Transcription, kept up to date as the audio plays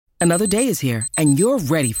Another day is here, and you're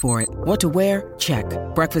ready for it. What to wear? Check.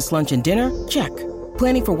 Breakfast, lunch, and dinner? Check.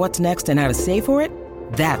 Planning for what's next and how to save for it?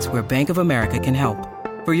 That's where Bank of America can help.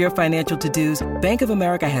 For your financial to-dos, Bank of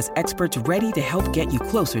America has experts ready to help get you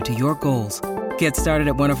closer to your goals. Get started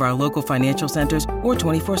at one of our local financial centers or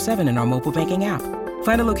 24/7 in our mobile banking app.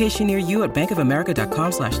 Find a location near you at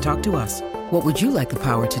bankofamerica.com/talktous. What would you like the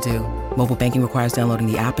power to do? Mobile banking requires downloading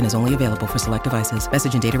the app and is only available for select devices.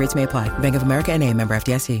 Message and data rates may apply. Bank of America N.A., member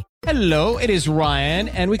FDIC. Hello, it is Ryan,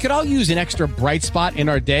 and we could all use an extra bright spot in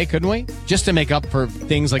our day, couldn't we? Just to make up for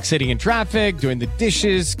things like sitting in traffic, doing the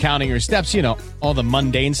dishes, counting your steps, all the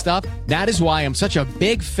mundane stuff. That is why I'm such a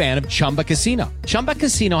big fan of Chumba Casino. Chumba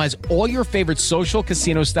Casino has all your favorite social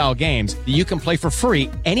casino-style games that you can play for free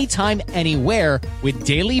anytime, anywhere with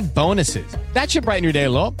daily bonuses. That should brighten your day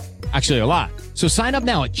a little. Actually, a lot. So sign up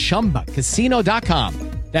now at ChumbaCasino.com.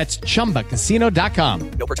 That's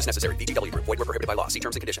ChumbaCasino.com. No purchase necessary. VGW Group. Void where prohibited by law. See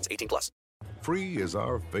terms and conditions. 18+. Free is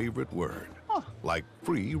our favorite word. Like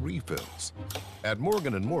free refills. At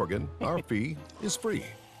Morgan & Morgan, our fee is free.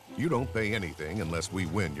 You don't pay anything unless we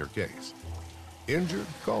win your case. Injured?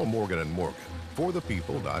 Call Morgan & Morgan.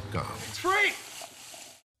 ForThePeople.com. It's free!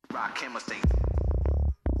 Rock chemistry.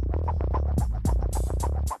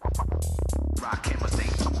 Rock chemistry.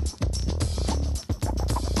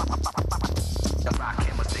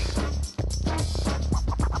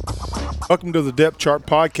 Welcome to the Depth Chart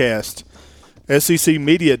Podcast, SEC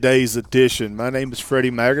Media Days edition. My name is Freddie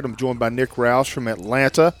Maggard. I'm joined by Nick Roush from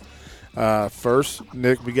Atlanta. First,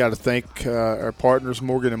 Nick, we got to thank our partners,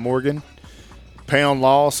 Morgan & Morgan. Pound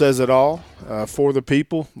Law says it all. For the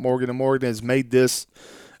people, Morgan & Morgan has made this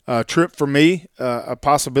trip for me a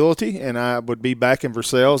possibility, and I would be back in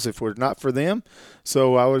Versailles if it were not for them.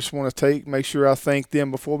 So I just want to make sure I thank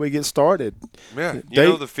them before we get started. Yeah,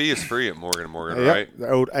 the fee is free at Morgan & Morgan, yep, right?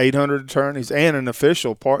 The old 800 attorneys and an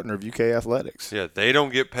official partner of UK Athletics. Yeah, they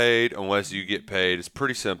don't get paid unless you get paid. It's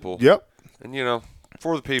pretty simple. Yep. And,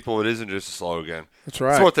 for the people, it isn't just a slogan. That's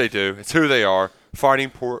right. It's what they do. It's who they are,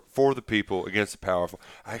 fighting for the people against the powerful.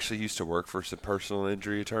 I actually used to work for some personal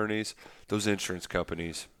injury attorneys. Those insurance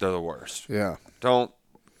companies, they're the worst. Yeah. Don't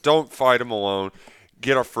fight them alone.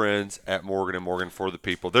 Get our friends at Morgan & Morgan for the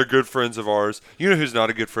people. They're good friends of ours. You know who's not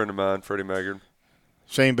a good friend of mine, Freddie Maggard?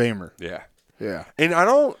 Shane Beamer. Yeah. Yeah. And I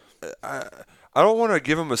don't want to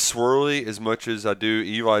give him a swirly as much as I do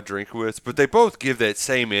Eli Drinkowitz, but they both give that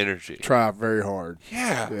same energy. Try very hard.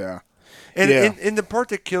 Yeah. Yeah. And the part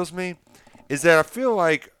that kills me is that I feel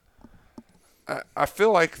like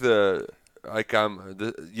the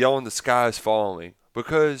yelling the sky is falling.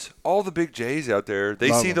 Because all the big J's out there,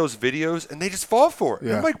 they see those videos and they just fall for it.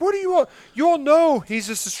 Yeah. I'm like, what do you want? You all know he's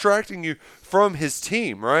just distracting you from his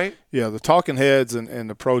team, right? Yeah, the talking heads and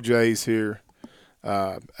the pro Jays here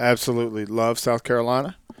absolutely love South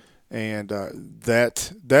Carolina. And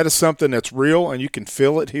that is something that's real, and you can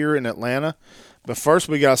feel it here in Atlanta. But first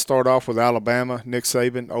we got to start off with Alabama. Nick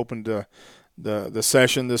Saban opened the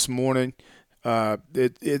session this morning. You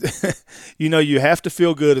have to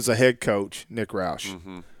feel good as a head coach, Nick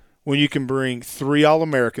Roush, when you can bring 3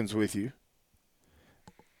 All-Americans with you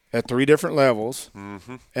at 3 different levels,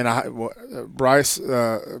 and Bryce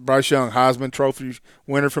Young, Heisman Trophy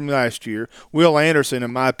winner from last year. Will Anderson,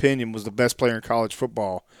 in my opinion, was the best player in college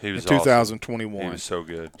football in 2021. Awesome. He was so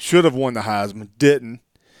good. Should have won the Heisman, didn't.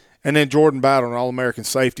 And then Jordan Battle, an All-American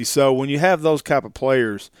safety. So when you have those type of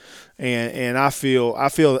players, and I feel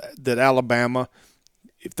that Alabama,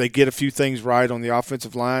 if they get a few things right on the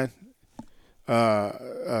offensive line,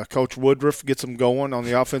 Coach Woodruff gets them going on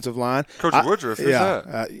the offensive line. Coach Woodruff, who's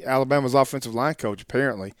that? Alabama's offensive line coach,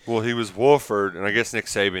 apparently. Well, he was Wolford, and I guess Nick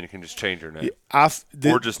Saban can just change her name.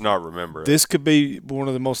 Or just not remember it. This could be one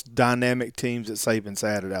of the most dynamic teams that Saban's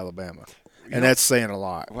had at Alabama. And that's saying a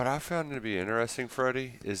lot. What I found to be interesting,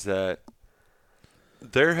 Freddie, is that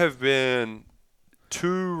there have been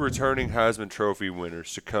 2 returning Heisman Trophy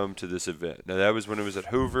winners to come to this event. Now, that was when it was at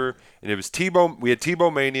Hoover, and it was Tebow. We had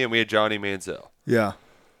Tebow Mania, and we had Johnny Manziel. Yeah.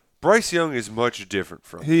 Bryce Young is much different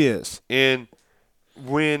from him. He is. And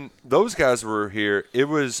when those guys were here, it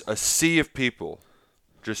was a sea of people,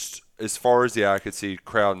 just as far as the eye could see,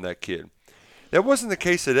 crowding that kid. That wasn't the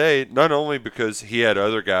case today, not only because he had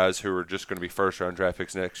other guys who were just going to be first-round draft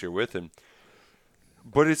picks next year with him,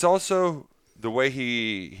 but it's also the way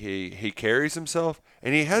he carries himself.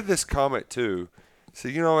 And he had this comment, too. So,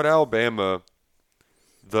 at Alabama,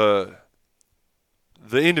 the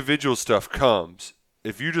individual stuff comes.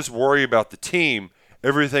 If you just worry about the team,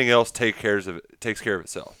 everything else takes care of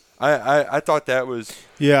itself. I thought that was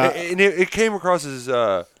 – and it came across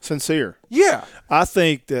as sincere. Yeah. I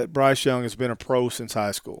think that Bryce Young has been a pro since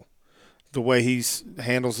high school. the way he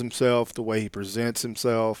handles himself, the way he presents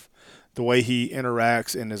himself, the way he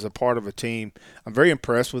interacts and is a part of a team. I'm very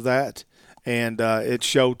impressed with that, and it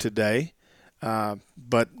showed today.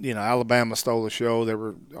 But, Alabama stole the show. There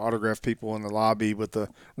were autographed people in the lobby with the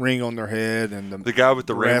ring on their head. And the guy with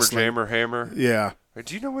the wrestling. Rammer Hammer. Yeah.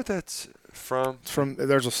 Do you know what that's from?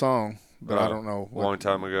 There's a song, but I don't know. A long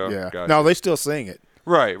time ago? Yeah. Gotcha. No, they still sing it.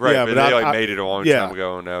 Right. Yeah, but but they made it a long time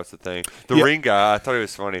ago, and now it's the thing. The ring guy, I thought it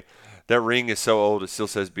was funny. That ring is so old, it still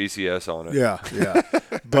says BCS on it. Yeah.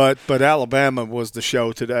 But Alabama was the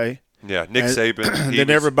show today. Yeah, Nick Saban. Then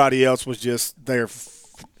everybody else was just there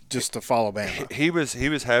just to follow Bama. He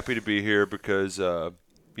was happy to be here because,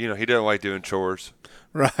 he doesn't like doing chores.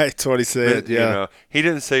 Right, that's what he said. He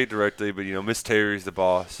didn't say it directly, but Miss Terry's the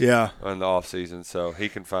boss. Yeah. In the off season, so he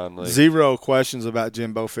can finally 0 questions about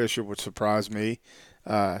Jimbo Fisher, which surprised me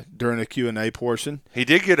during the Q&A portion. He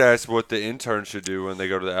did get asked what the interns should do when they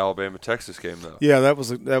go to the Alabama-Texas game, though. Yeah, that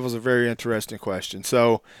was a very interesting question.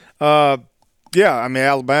 So,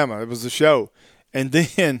 Alabama, it was the show, and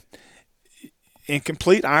then in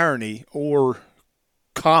complete irony or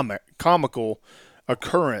comical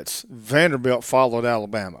occurrence, Vanderbilt followed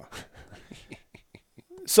Alabama.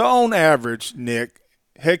 So on average, Nick,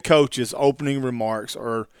 head coaches' opening remarks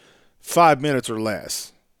are 5 minutes or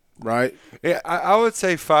less, right? Yeah, I would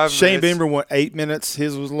say 5 Shane minutes. Beamer went 8 minutes.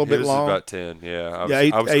 His was a little bit His long. was about 10, yeah. I was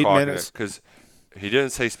 8 clocking minutes. it because he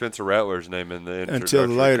didn't say Spencer Rattler's name in the Until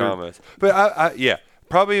introductory later. comments. But,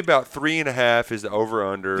 probably about 3.5 is the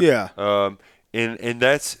over-under. Yeah. And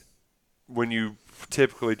that's when you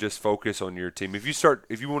typically just focus on your team. If you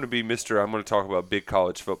want to be Mr. I'm going to talk about big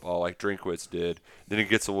college football like Drinkwitz did, then it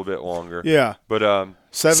gets a little bit longer. Yeah. But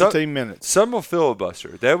 17 minutes. Some will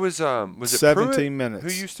filibuster. That was it 17 Pruitt minutes.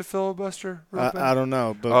 who used to filibuster? I don't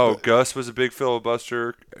know. But, Gus was a big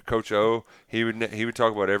filibuster. Coach O, he would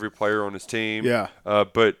talk about every player on his team. Yeah.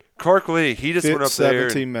 But Clark Lee, he just went up there.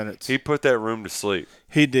 17 minutes. He put that room to sleep.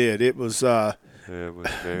 He did. It was It was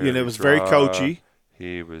very it was very coachy.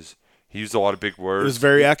 He used a lot of big words. It was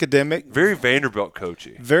very academic. Very Vanderbilt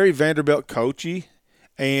coachy. Very Vanderbilt coachy.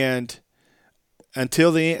 And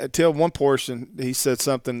until one portion, he said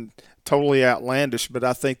something totally outlandish, but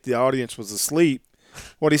I think the audience was asleep.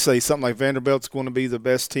 What did he say? Something like Vanderbilt's going to be the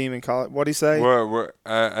best team in college. What did he say?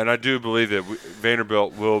 And I do believe that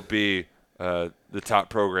Vanderbilt will be the top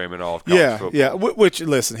program in all of college football. Yeah. Which,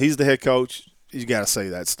 listen, he's the head coach. You got to say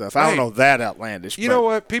that stuff. I don't know that outlandish. You know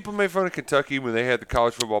what? People made fun of Kentucky when they had the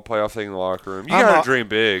college football playoff thing in the locker room. You got to dream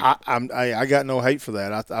big. I got no hate for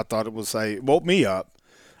that. I thought it was woke me up.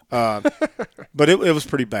 But it was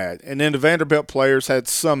pretty bad. And then the Vanderbilt players had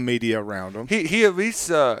some media around them. He at least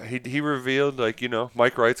he revealed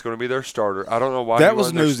Mike Wright's going to be their starter. I don't know why that he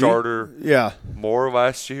was wasn't their newsy. starter more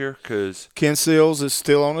last year because Ken Seals is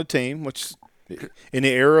still on the team, which in the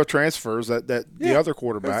era of transfers that the other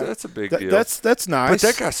quarterback. That's a big deal. That's nice. But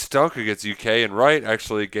that guy stunk against UK, and Wright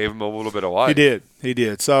actually gave him a little bit of life. He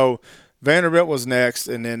did. So Vanderbilt was next,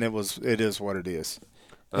 and then it is what it is.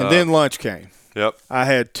 And then lunch came. Yep. I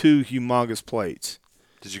had 2 humongous plates.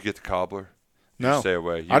 Did you get the cobbler? No. Stay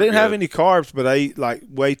away. I didn't have any carbs, but I ate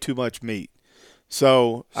way too much meat.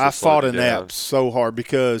 So I fought a nap so hard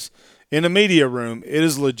because in the media room, it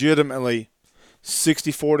is legitimately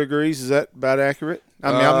 64 degrees. Is that about accurate?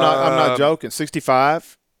 I mean, I'm not joking.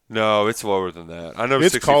 65? No, it's lower than that. I know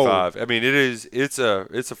it's 65. Cold. I mean, it is. It's a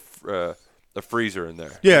freezer in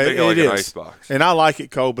there. Yeah, it is. An ice box. And I like it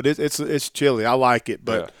cold, but it's chilly. I like it,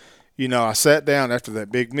 but I sat down after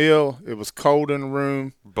that big meal. It was cold in the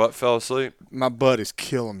room. Butt fell asleep. My butt is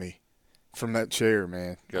killing me from that chair,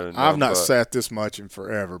 man. I've not sat this much in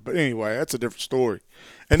forever. But anyway, that's a different story.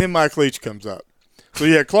 And then Mike Leach comes up.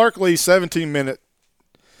 So, Clark Lee's 17-minute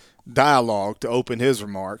dialogue to open his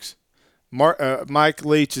remarks. Mike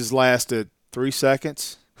Leach has lasted 3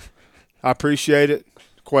 seconds. I appreciate it.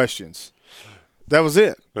 Questions. That was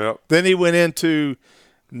it. Yep. Then he went into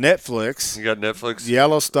Netflix. You got Netflix?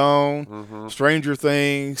 Yellowstone, Stranger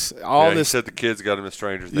Things, all this. He said the kids got him a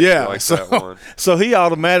Stranger Things. Yeah, like that one. So he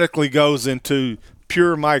automatically goes into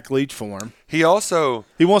pure Mike Leach form. He wants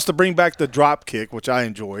to bring back the drop kick, which I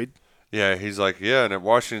enjoyed. Yeah, he's like, and at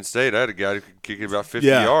Washington State, I had a guy who could kick it about 50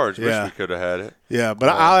 yards. Wish we could have had it. Yeah, but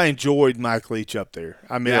I enjoyed Mike Leach up there.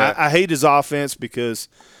 I mean, I hate his offense because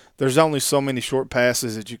there's only so many short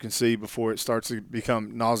passes that you can see before it starts to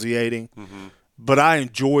become nauseating. Mm-hmm. But I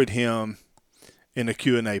enjoyed him in the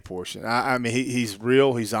Q&A portion. I mean, he's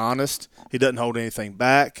real. He's honest. He doesn't hold anything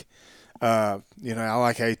back. I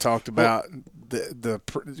like how he talked about the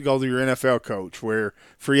go to your NFL coach where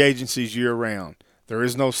free agency's year-round. There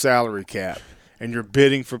is no salary cap. and you're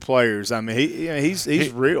bidding for players. I mean,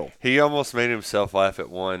 he's real. He almost made himself laugh at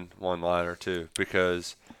one liner too,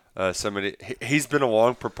 because he's been a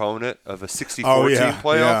long proponent of a 64 team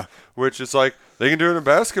playoff, which is like, they can do it in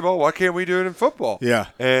basketball. Why can't we do it in football? Yeah.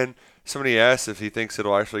 And somebody asked if he thinks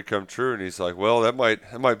it'll actually come true, and he's like, "Well, that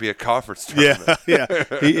might be a conference tournament." Yeah.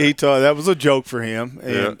 He told that was a joke for him,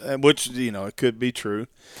 and which it could be true.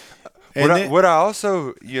 What I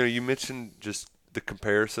also you mentioned just the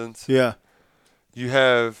comparisons. Yeah. You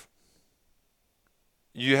have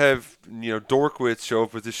Dorkwitz show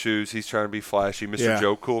up with his shoes. He's trying to be flashy, Mr.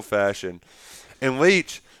 Joe Cool Fashion, and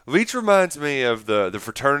Leach reminds me of the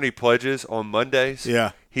fraternity pledges on Mondays.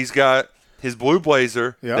 Yeah. He's got his blue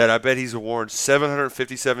blazer that I bet he's worn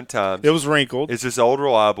 757 times. It was wrinkled. It's just old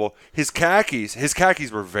reliable. His khakis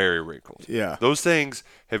were very wrinkled. Yeah. Those things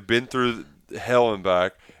have been through hell and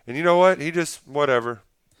back. And you know what? He just whatever.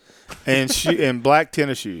 And black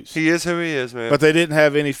tennis shoes. He is who he is, man. But they didn't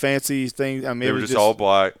have any fancy things. I mean, they were just all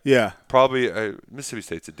black. Yeah. Probably Mississippi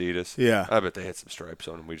State's Adidas. Yeah. I bet they had some stripes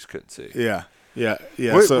on them. We just couldn't see. Yeah.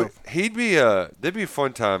 So he'd be that'd be a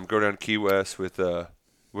fun time. Go down to Key West with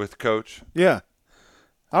Coach. Yeah.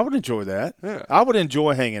 I would enjoy that. Yeah. I would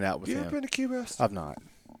enjoy hanging out with him. You ever been to Key West? I've not.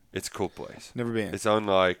 It's a cool place. Never been. It's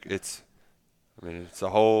unlike it's a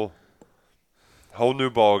whole new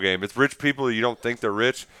ball game. It's rich people you don't think they're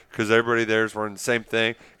rich because everybody there is wearing the same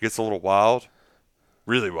thing. It gets a little wild,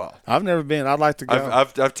 really wild. I've never been. I'd like to go.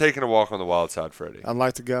 I've taken a walk on the wild side, Freddie. I'd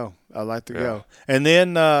like to go. Go. And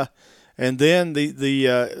then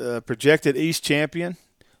the projected East champion,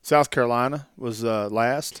 South Carolina, was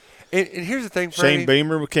last. And here's the thing, Freddie. Shane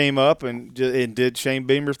Beamer came up and did Shane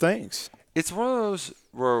Beamer things. It's one of those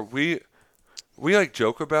where we like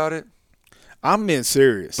joke about it. I'm being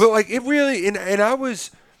serious. But like it really, and I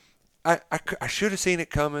should have seen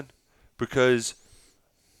it coming, because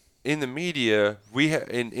in the media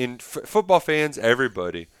football fans,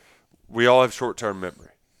 everybody, we all have short-term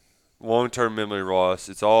memory, long-term memory loss.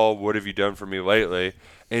 It's all, what have you done for me lately?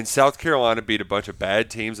 And South Carolina beat a bunch of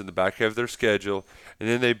bad teams in the back half of their schedule, and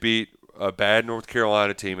then they beat a bad North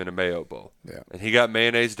Carolina team in a Mayo Bowl. Yeah. And he got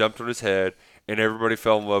mayonnaise dumped on his head, and everybody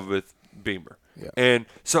fell in love with Beamer. Yeah. And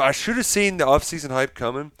so I should have seen the offseason hype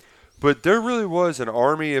coming, but there really was an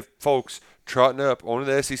army of folks trotting up onto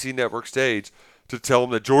the SEC Network stage to tell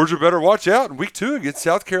them that Georgia better watch out in week 2 against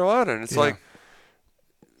South Carolina. And it's like,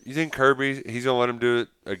 you think Kirby, he's going to let him do it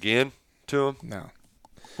again to him? No.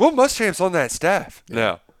 Will Muschamp's on that staff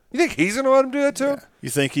now. You think he's going to let him do that to him? You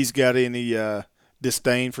think he's got any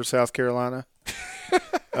disdain for South Carolina?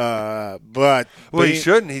 But he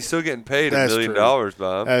shouldn't. He's still getting paid $1 million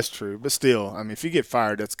by him. That's true. But still, I mean, if you get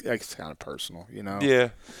fired, that's kind of personal, Yeah,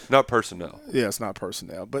 not personnel. Yeah, it's not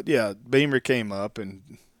personnel. But yeah, Beamer came up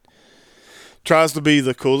and tries to be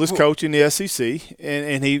the coolest coach in the SEC,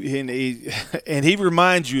 and he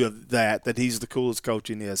reminds you of that he's the coolest coach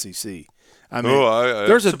in the SEC. I mean,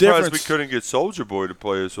 there's a difference. We couldn't get Soulja Boy to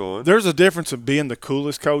play us on. There's a difference of being the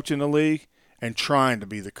coolest coach in the league and trying to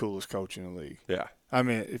be the coolest coach in the league. Yeah. I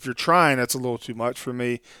mean, if you're trying, that's a little too much for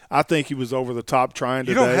me. I think he was over the top trying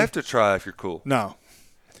today. You don't have to try if you're cool. No.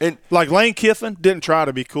 And like Lane Kiffin didn't try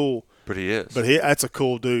to be cool. But he is. But that's a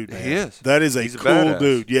cool dude, man. He is. That is He's cool badass.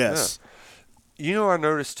 dude, yes. Yeah. You know what I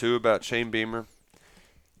noticed, too, about Shane Beamer?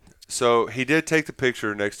 So he did take the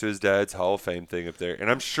picture next to his dad's Hall of Fame thing up there. And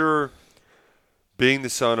I'm sure, being the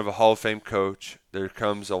son of a Hall of Fame coach, there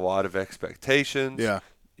comes a lot of expectations. Yeah.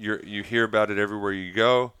 You hear about it everywhere you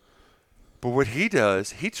go. But what he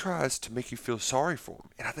does, he tries to make you feel sorry for him.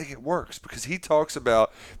 And I think it works, because he talks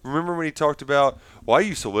about, remember when he talked about, well, I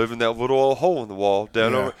used to live in that little old hole in the wall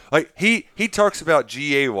down over. Like, he talks about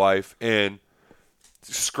GA life and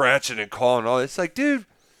scratching and clawing and all that. It's like, dude,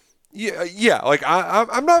 yeah. Like,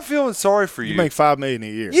 I'm not feeling sorry for you. You make $5 million a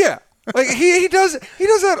year. Yeah. Like, he does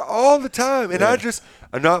that all the time. And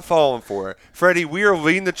I'm not falling for it. Freddie, we are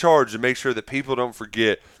leading the charge to make sure that people don't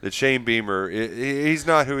forget that Shane Beamer, he's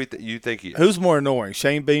not who you think he is. Who's more annoying,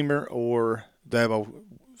 Shane Beamer or Dabo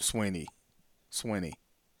Swinney?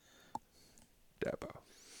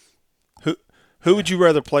 Dabo. Who would you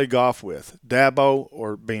rather play golf with, Dabo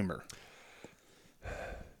or Beamer?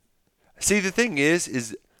 See, the thing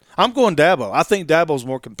is I'm going Dabo. I think Dabo's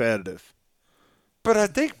more competitive. But I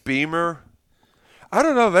think Beamer, I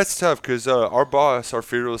don't know. That's tough, because our boss, our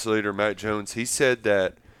fearless leader, Matt Jones, he said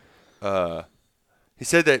that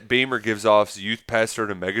Beamer gives off youth pastor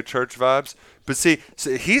to megachurch vibes. But see,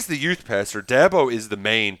 so he's the youth pastor. Dabo is the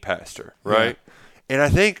main pastor, right? Yeah. And I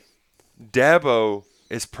think Dabo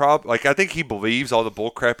is I think he believes all the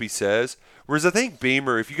bull crap he says. Whereas I think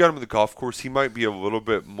Beamer, if you got him on the golf course, he might be a little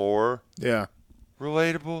bit more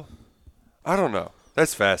relatable. I don't know.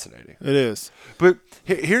 That's fascinating. It is. But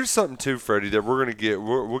here's something too, Freddie, that we're gonna get.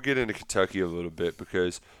 We'll get into Kentucky a little bit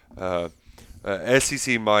because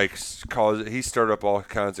SEC Mike he stirred up all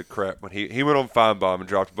kinds of crap when he went on Feinbaum and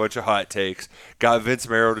dropped a bunch of hot takes. Got Vince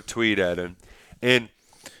Marrow to tweet at him, and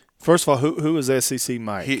first of all, who is SEC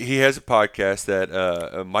Mike? He has a podcast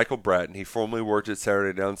that Michael Bratton. He formerly worked at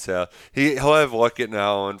Saturday Down South. He'll have Luckett and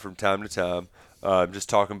Al on from time to time, just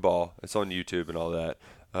talking ball. It's on YouTube and all that.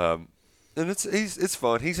 And it's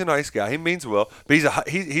fun. He's a nice guy. He means well, but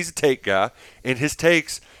he's a take guy, and his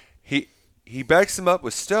takes he backs them up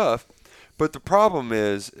with stuff. But the problem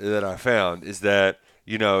is that I found is that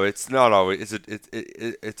it's not always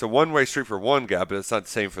it's a one-way street for one guy, but it's not the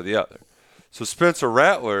same for the other. So Spencer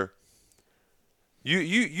Rattler,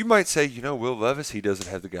 you might say Will Levis, he doesn't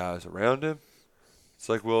have the guys around him. It's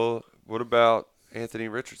like, well, what about Anthony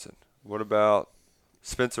Richardson? What about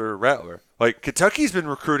Spencer Rattler? Like, Kentucky's been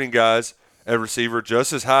recruiting guys at receiver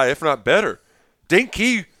just as high, if not better. Dane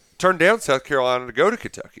Key turned down South Carolina to go to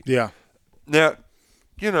Kentucky. Yeah. Now,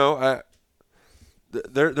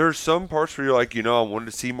 there's some parts where you're like, I wanted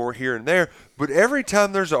to see more here and there. But every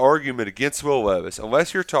time there's an argument against Will Levis,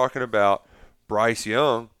 unless you're talking about Bryce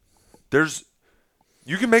Young,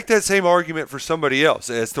 you can make that same argument for somebody else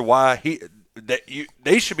as to why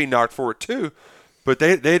they should be knocked for it too. But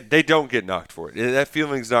they don't get knocked for it. That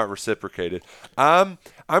feeling's not reciprocated. I'm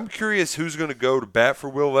curious who's going to go to bat for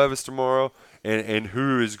Will Levis tomorrow and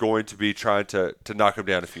who is going to be trying to knock him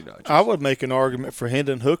down a few notches. I would make an argument for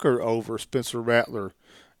Hendon Hooker over Spencer Rattler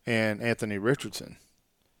and Anthony Richardson.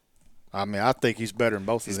 I mean, I think he's better than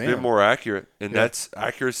both of them. He's been more accurate, and that's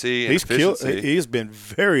accuracy and efficiency. He's been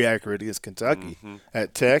very accurate against Kentucky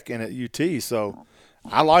at Tech and at UT. So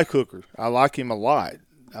I like Hooker. I like him a lot.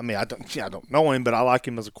 I mean, I don't know him, but I like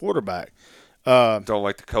him as a quarterback. Don't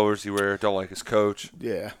like the colors he wears. Don't like his coach.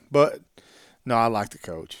 Yeah, but no, I like the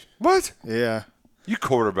coach. What? Yeah. You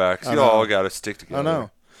quarterbacks, you all got to stick together. I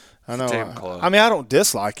know. It's a damn club. I mean, I don't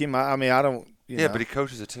dislike him. I mean, I don't. Yeah, but he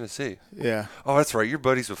coaches at Tennessee. Yeah. Oh, that's right. You're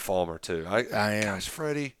buddies with Fulmer too. I am. Gosh,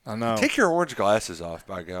 Freddie. I know. Take your orange glasses off,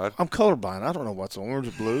 by God. I'm colorblind. I don't know what's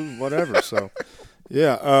orange, blue, whatever. So,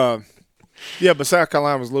 yeah. But South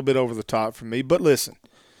Carolina was a little bit over the top for me. But listen,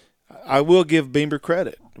 I will give Beamer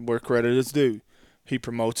credit where credit is due. He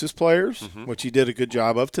promotes his players, which he did a good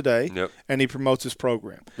job of today, and he promotes his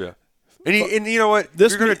program. Yeah. And you know what? You're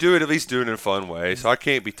going to do it, at least do it in a fun way, so I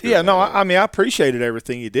can't be too Yeah, no, I mean, I appreciated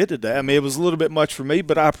everything he did today. I mean, it was a little bit much for me,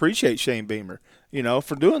 but I appreciate Shane Beamer,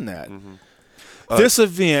 for doing that. This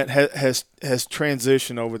event has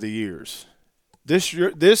transitioned over the years.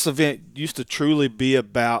 This event used to truly be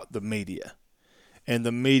about the media and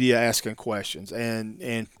the media asking questions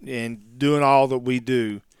and doing all that we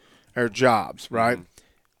do, our jobs, right?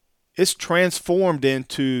 It's transformed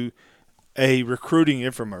into a recruiting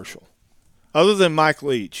infomercial. Other than Mike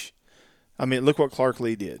Leach, I mean, look what Clark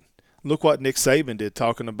Lee did. Look what Nick Saban did,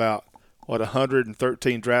 talking about,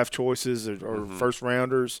 113 draft choices or first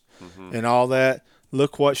rounders and all that.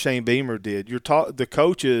 Look what Shane Beamer did. The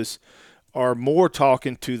coaches are more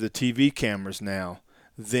talking to the TV cameras now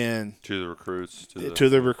than to the recruits. To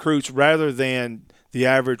the recruits rather than the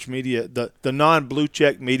average media, the non-blue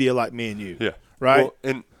check media like me and you. Yeah. Right? Well,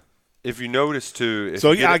 and if you notice, too.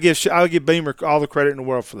 I'll give Beamer all the credit in the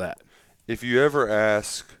world for that. If you ever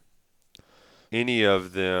ask any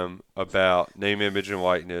of them about name, image, and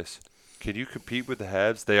likeness, can you compete with the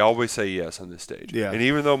Habs? They always say yes on this stage. Yeah. And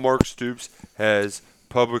even though Mark Stoops has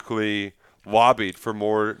publicly lobbied for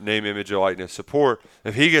more name, image, and likeness support,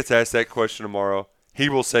 if he gets asked that question tomorrow, he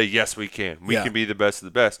will say, yes, we can. We can be the best of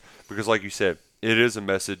the best. Because like you said, it is a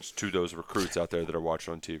message to those recruits out there that are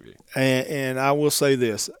watching on TV. And I will say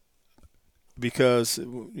this, because,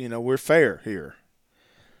 we're fair here.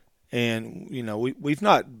 And, we've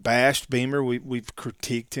not bashed Beamer. We've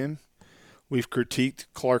critiqued him. We've critiqued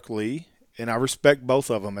Clark Lee. And I respect both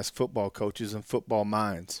of them as football coaches and football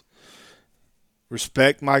minds.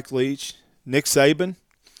 Respect Mike Leach. Nick Saban,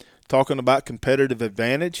 talking about competitive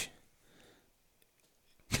advantage.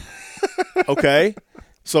 Okay.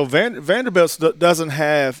 So Vanderbilt doesn't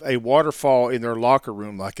have a waterfall in their locker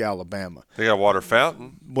room like Alabama. They got a water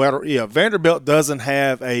fountain. Vanderbilt doesn't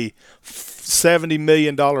have a $70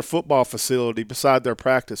 million football facility beside their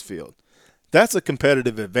practice field. That's a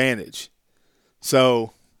competitive advantage.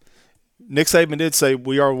 So Nick Saban did say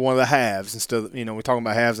we are one of the haves instead of, we're talking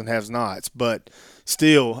about haves and have-nots. But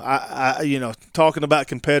still, I talking about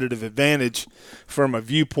competitive advantage from a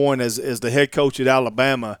viewpoint as the head coach at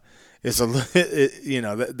Alabama –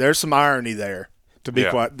 there's some irony there, to be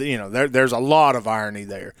quite. There's a lot of irony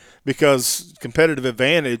there because competitive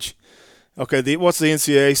advantage. Okay, what's the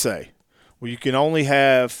NCAA say? where you can only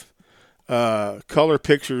have color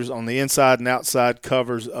pictures on the inside and outside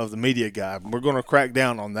covers of the media guide. We're going to crack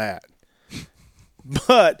down on that.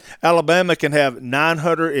 But Alabama can have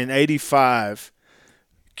 985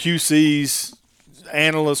 QCs,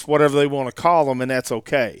 analysts, whatever they want to call them, and that's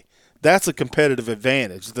okay. That's a competitive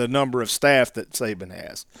advantage, the number of staff that Saban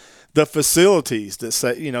has. The facilities that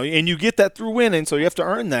say, and you get that through winning, so you have to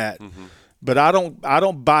earn that. Mm-hmm. But I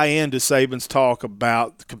don't buy into Saban's talk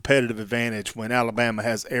about competitive advantage when Alabama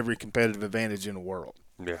has every competitive advantage in the world.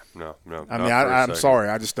 Yeah, no. I mean, I'm sorry,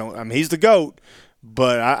 I just don't. I mean, he's the GOAT,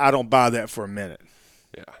 but I don't buy that for a minute.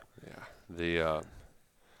 Yeah.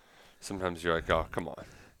 Sometimes you're like, oh, come on.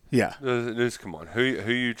 Yeah. Just come on. Who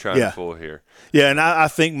you trying to fool here? Yeah, and I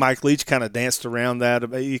think Mike Leach kind of danced around that.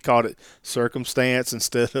 He called it circumstance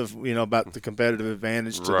instead of, about the competitive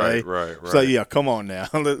advantage today. Right. So, yeah, come on now.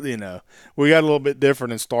 We got a little bit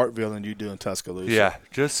different in Starkville than you do in Tuscaloosa. Yeah,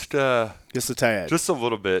 just a tad. Just a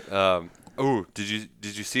little bit. Did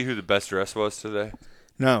you see who the best dress was today?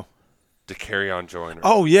 No. DeCarrion Joyner.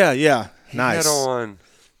 Oh, yeah. Nice. He had on,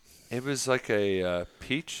 it was like a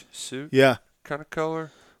peach suit. Yeah. Kind of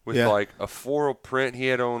color with like a floral print. He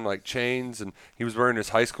had on like chains, and he was wearing his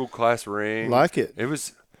high school class ring. Like it. It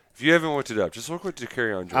was. If you haven't looked it up, just look what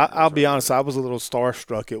DeCarrion Joyner. I'll be honest. I was a little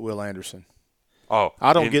starstruck at Will Anderson. Oh,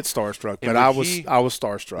 I don't get starstruck, but I was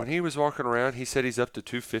starstruck. When he was walking around, he said he's up to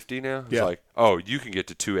 250 now. He's yeah. like, oh, you can get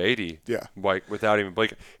to 280. Yeah. Like without even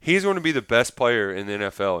blinking. He's going to be the best player in the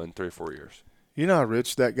NFL in 3 or 4 years. You know how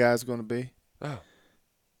rich that guy's going to be? Oh.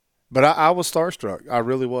 But I was starstruck. I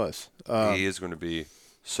really was. He is going to be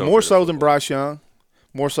so more so than Bryce Young,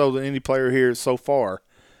 more so than any player here so far.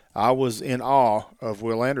 I was in awe of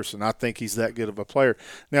Will Anderson. I think he's that good of a player.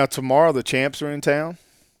 Now, tomorrow the champs are in town.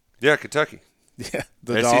 Yeah, Kentucky. Yeah,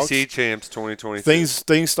 the SEC Dogs. champs 2023.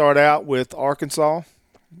 Things start out with Arkansas.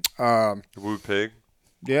 Woo Pig.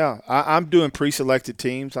 Yeah, I'm doing pre-selected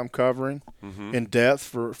teams. I'm covering in depth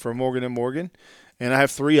for Morgan & Morgan, and I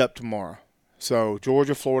have 3 up tomorrow. So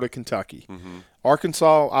Georgia, Florida, Kentucky. Mm-hmm.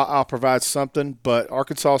 Arkansas, I'll provide something, but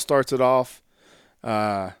Arkansas starts it off.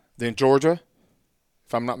 Then Georgia,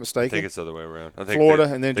 if I'm not mistaken. I think it's the other way around. I think Florida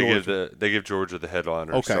and then Georgia. They give Georgia the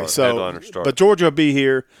headliner. Okay, headliner start. But Georgia will be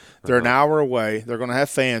here. They're an hour away. They're going to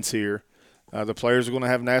have fans here. The players are going to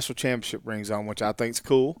have national championship rings on, which I think is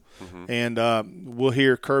cool. Mm-hmm. And we'll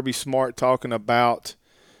hear Kirby Smart talking about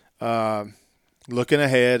looking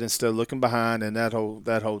ahead instead of looking behind, and that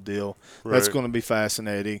whole deal. Right. That's going to be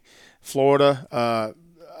fascinating. Florida,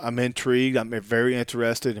 I'm intrigued. I'm very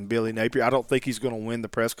interested in Billy Napier. I don't think he's going to win the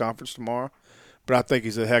press conference tomorrow, but I think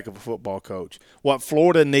he's a heck of a football coach. What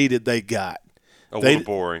Florida needed, they got. A little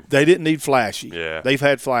boring. They didn't need flashy. Yeah. They've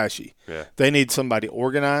had flashy. Yeah. They need somebody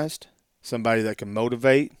organized, somebody that can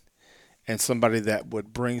motivate, and somebody that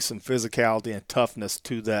would bring some physicality and toughness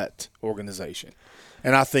to that organization.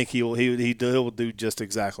 And I think he'll do just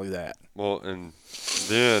exactly that. Well, and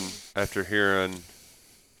then after hearing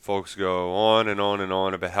folks go on and on and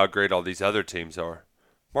on about how great all these other teams are,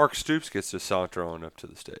 Mark Stoops gets to saunter on up to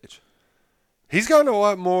the stage. He's gotten a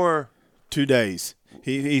lot more. 2 days.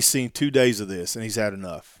 He's seen 2 days of this, and he's had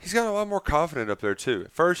enough. He's gotten a lot more confident up there, too.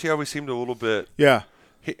 At first, he always seemed a little bit. Yeah.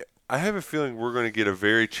 I have a feeling we're going to get a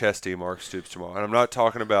very chesty Mark Stoops tomorrow. And I'm not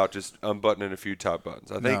talking about just unbuttoning a few top buttons.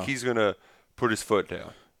 I think he's going to put his foot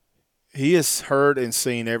down. He has heard and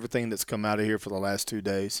seen everything that's come out of here for the last 2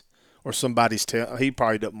 days. Or somebody's he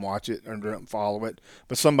probably doesn't watch it or doesn't follow it.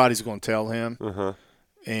 But somebody's going to tell him. Uh-huh.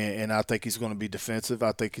 And I think he's going to be defensive.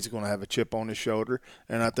 I think he's going to have a chip on his shoulder.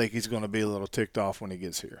 And I think he's going to be a little ticked off when he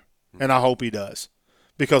gets here. And I hope he does.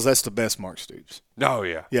 Because that's the best Mark Stoops. Oh,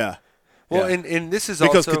 yeah. Yeah. Well, and this is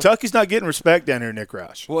because also – Kentucky's not getting respect down here, Nick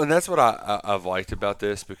Roush. Well, and that's what I've liked about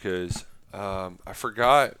this because I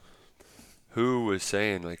forgot who was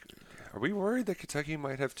saying, like, are we worried that Kentucky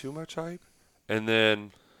might have too much hype? And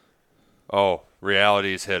then,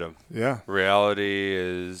 reality has hit them. Yeah. Reality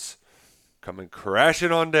is coming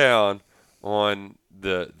crashing on down on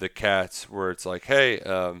the Cats where it's like, hey,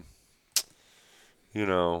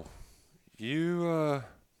 you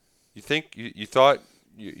think you thought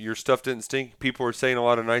your stuff didn't stink. People were saying a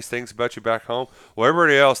lot of nice things about you back home. Well,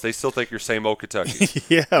 everybody else, they still think you're same old Kentucky.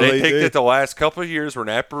 Yeah, they think that the last couple of years were an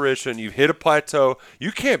apparition. You've hit a plateau.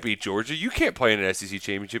 You can't beat Georgia. You can't play in an SEC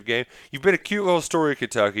championship game. You've been a cute little story of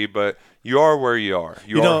Kentucky, but you are where you are.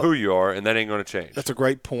 You are who you are, and that ain't going to change. That's a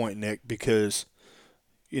great point, Nick, because,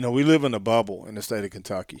 we live in a bubble in the state of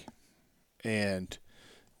Kentucky, and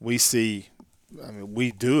we see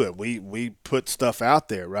we do it. We put stuff out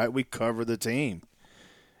there, right? We cover the team.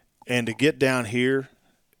 And to get down here,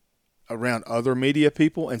 around other media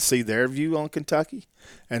people and see their view on Kentucky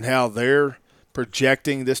and how they're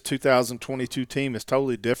projecting this 2022 team is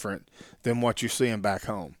totally different than what you're seeing back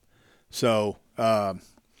home. So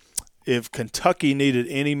if Kentucky needed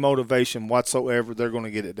any motivation whatsoever, they're going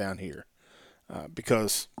to get it down here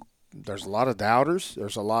because there's a lot of doubters.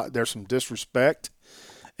 There's some disrespect.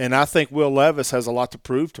 And I think Will Levis has a lot to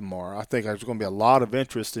prove tomorrow. I think there's going to be a lot of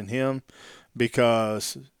interest in him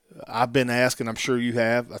because I've been asking, I'm sure you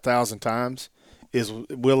have 1,000 times, is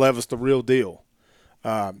Will Levis the real deal?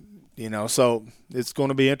 So it's going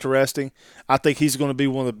to be interesting. I think he's going to be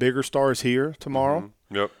one of the bigger stars here tomorrow.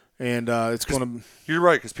 Mm-hmm. Yep. And it's going to – You're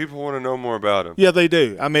right, because people want to know more about him. Yeah, they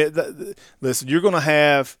do. I mean, listen, you're going to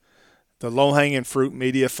have the low-hanging fruit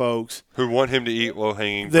media folks. Who want him to eat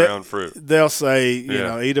low-hanging brown fruit. They'll say,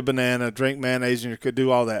 eat a banana, drink mayonnaise, and you could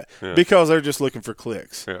do all that because they're just looking for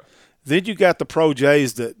clicks. Yeah. Then you got the pro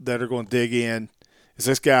Jays that are going to dig in. Is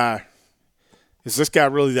this guy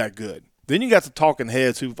really that good? Then you got the talking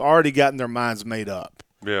heads who've already gotten their minds made up.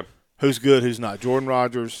 Yeah. Who's good, who's not. Jordan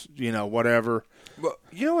Rogers, whatever. Well,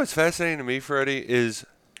 you know what's fascinating to me, Freddie, is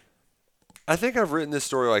I think I've written this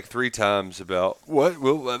story like 3 times about what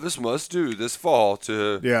Will Levis must do this fall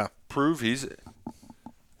to prove he's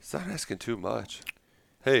not asking too much.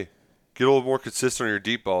 Hey, get a little more consistent on your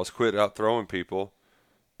deep balls, quit out throwing people,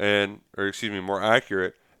 more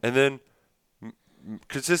accurate, and then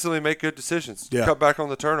consistently make good decisions. Yeah. Cut back on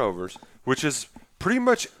the turnovers, which is pretty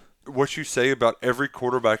much what you say about every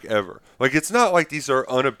quarterback ever. Like, it's not like these are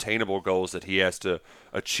unobtainable goals that he has to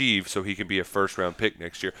achieve so he can be a first-round pick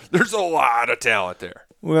next year. There's a lot of talent there.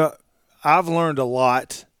 Well, I've learned a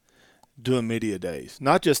lot doing media days,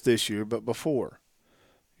 not just this year, but before.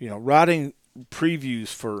 Writing previews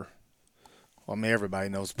for, everybody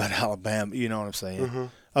knows about Alabama, you know what I'm saying, Mm-hmm.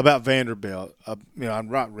 about Vanderbilt.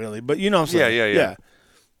 I'm not really, but you know what I'm saying. Yeah.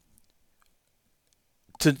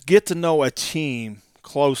 To get to know a team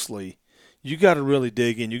closely, you got to really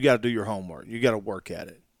dig in. You got to do your homework. You got to work at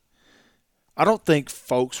it. I don't think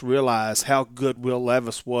folks realize how good Will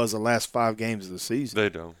Levis was the last 5 games of the season. They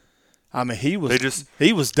don't. I mean, he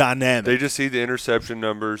was dynamic. They just see the interception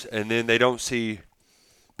numbers, and then they don't see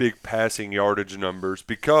big passing yardage numbers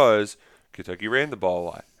because Kentucky ran the ball a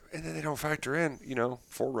lot. And then they don't factor in,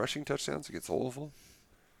 4 rushing touchdowns against Louisville.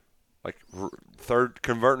 Like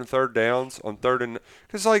converting third downs on third and –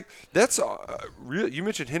 because, that's real. You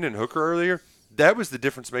mentioned Hendon Hooker earlier. That was the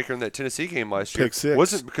difference maker in that Tennessee game last year. Pick six.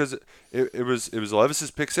 Wasn't because it was Levis's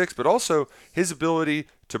pick six, but also his ability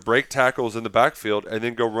to break tackles in the backfield and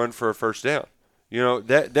then go run for a first down.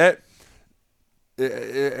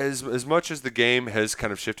 As much as the game has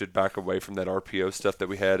kind of shifted back away from that RPO stuff that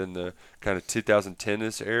we had in the kind of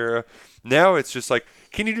 2010-ish era, now it's just like,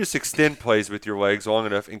 can you just extend plays with your legs long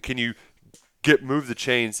enough, and can you move the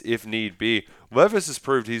chains if need be? Levis has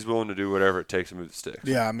proved he's willing to do whatever it takes to move the sticks.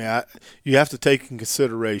 Yeah, I mean, you have to take in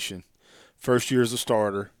consideration first year as a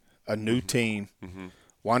starter, a new team. Mm-hmm.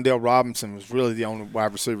 Wan'Dale Robinson was really the only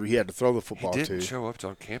wide receiver he had to throw the football to. He didn't show up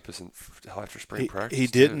on campus until after spring practice. He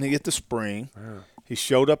didn't get the spring. Yeah. He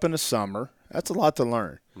showed up in the summer. That's a lot to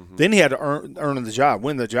learn. Mm-hmm. Then he had to earn the job,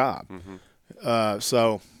 win the job. Mm-hmm.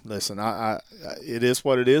 So, listen, it is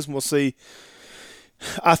what it is, and we'll see.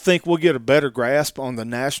 I think we'll get a better grasp on the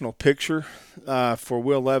national picture for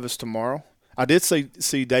Will Levis tomorrow. I did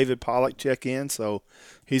see David Pollock check in, so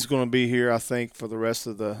he's going to be here, I think, for the rest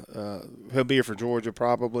of he'll be here for Georgia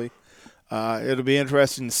probably. It'll be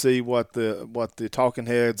interesting to see what the talking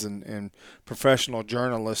heads and professional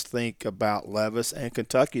journalists think about Levis and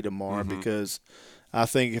Kentucky tomorrow, because I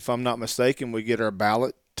think, if I'm not mistaken, we get our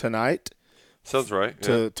ballot tonight. Sounds right.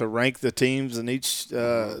 To rank the teams in each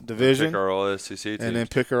division. Pick our all-SEC team. And then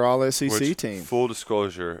pick our all-SEC team. Full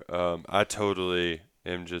disclosure, I totally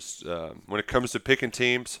am just when it comes to picking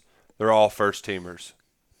teams, they're all first-teamers.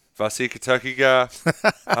 If I see a Kentucky guy,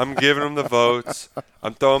 I'm giving them the votes.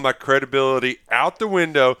 I'm throwing my credibility out the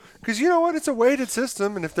window because you know what? It's a weighted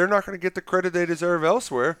system, and if they're not going to get the credit they deserve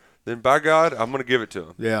elsewhere, then by God, I'm going to give it to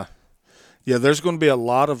them. Yeah. Yeah, there's going to be a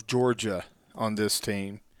lot of Georgia on this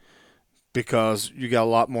team, because you got a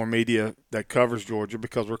lot more media that covers Georgia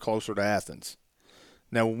because we're closer to Athens.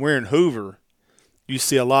 Now, when we're in Hoover, you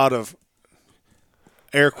see a lot of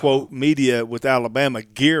air quote media with Alabama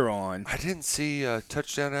gear on. I didn't see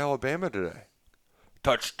Touchdown Alabama today.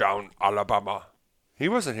 Touchdown Alabama. He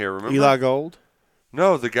wasn't here, remember? Eli Gold?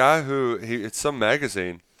 No, the guy it's some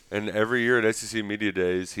magazine, and every year at SEC Media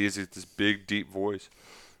Days, he has this big, deep voice.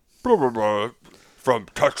 Blah, blah, blah. From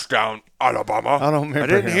Touchdown Alabama. I don't remember.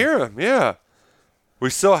 I didn't hear him. Yeah,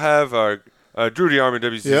 we still have Drew DeArmond,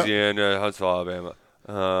 WCCN, Huntsville,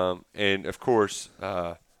 Alabama, and of course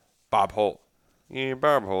Bob Holt. Yeah,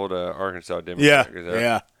 Bob Holt, Arkansas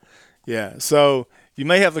Democrat. Yeah. So you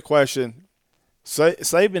may have the question,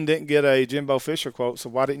 Saban didn't get a Jimbo Fisher quote, so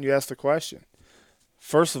why didn't you ask the question?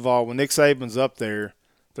 First of all, when Nick Saban's up there,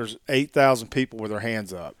 there's 8,000 people with their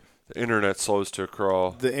hands up. The internet slows to a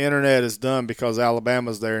crawl. The internet is done because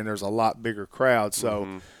Alabama's there and there's a lot bigger crowd.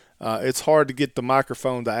 So it's hard to get the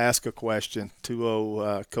microphone to ask a question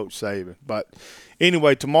to Coach Saban. But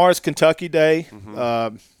anyway, tomorrow's Kentucky Day.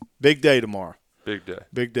 Big day tomorrow.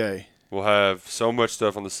 Big day. We'll have so much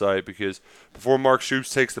stuff on the site because before Mark Stoops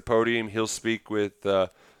takes the podium, he'll speak with some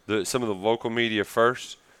of the local media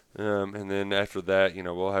first. And then after that,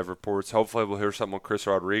 we'll have reports. Hopefully we'll hear something on Chris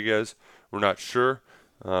Rodriguez. We're not sure.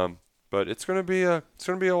 But it's going to be a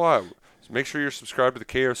lot. So make sure you're subscribed to the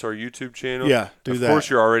KSR YouTube channel. Yeah, do that. Of course,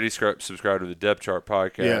 you're already subscribed to the Depth Chart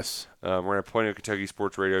podcast. Yes. We're at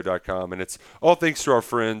PlanoKentuckySportsRadio.com, and it's all thanks to our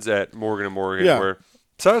friends at Morgan & Morgan, where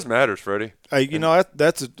size matters, Freddie. Hey, when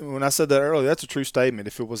I said that earlier, that's a true statement.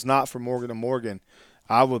 If it was not for Morgan & Morgan,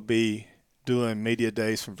 I would be doing media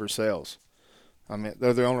days from Versailles. I mean,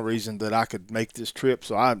 they're the only reason that I could make this trip,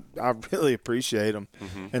 so I really appreciate them.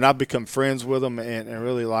 And I've become friends with them and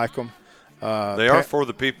really like them. They are for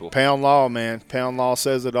the people. Pound Law, man. Pound Law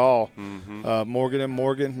says it all. Morgan &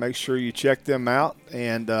 Morgan, make sure you check them out.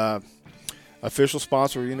 And official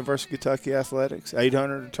sponsor of University of Kentucky Athletics,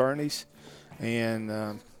 800 attorneys.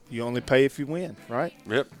 And you only pay if you win, right?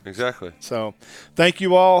 Yep, exactly. So thank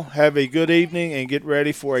you all. Have a good evening and get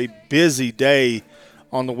ready for a busy day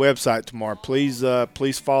on the website tomorrow. Please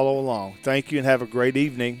follow along. Thank you and have a great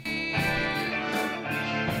evening.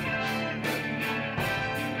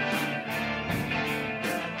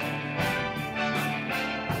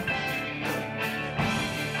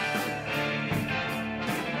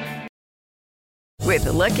 With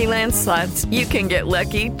the Lucky Land Slots, you can get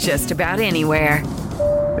lucky just about anywhere.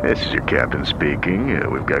 This is your captain speaking.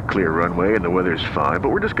 We've got clear runway and the weather's fine, but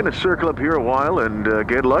we're just going to circle up here a while and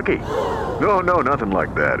get lucky. No, nothing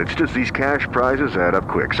like that. It's just these cash prizes add up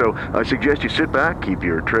quick. So I suggest you sit back, keep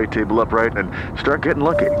your tray table upright, and start getting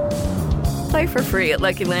lucky. Play for free at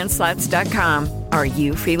LuckyLandSlots.com. Are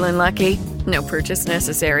you feeling lucky? No purchase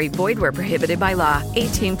necessary. Void where prohibited by law.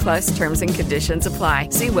 18+ terms and conditions apply.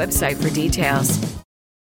 See website for details.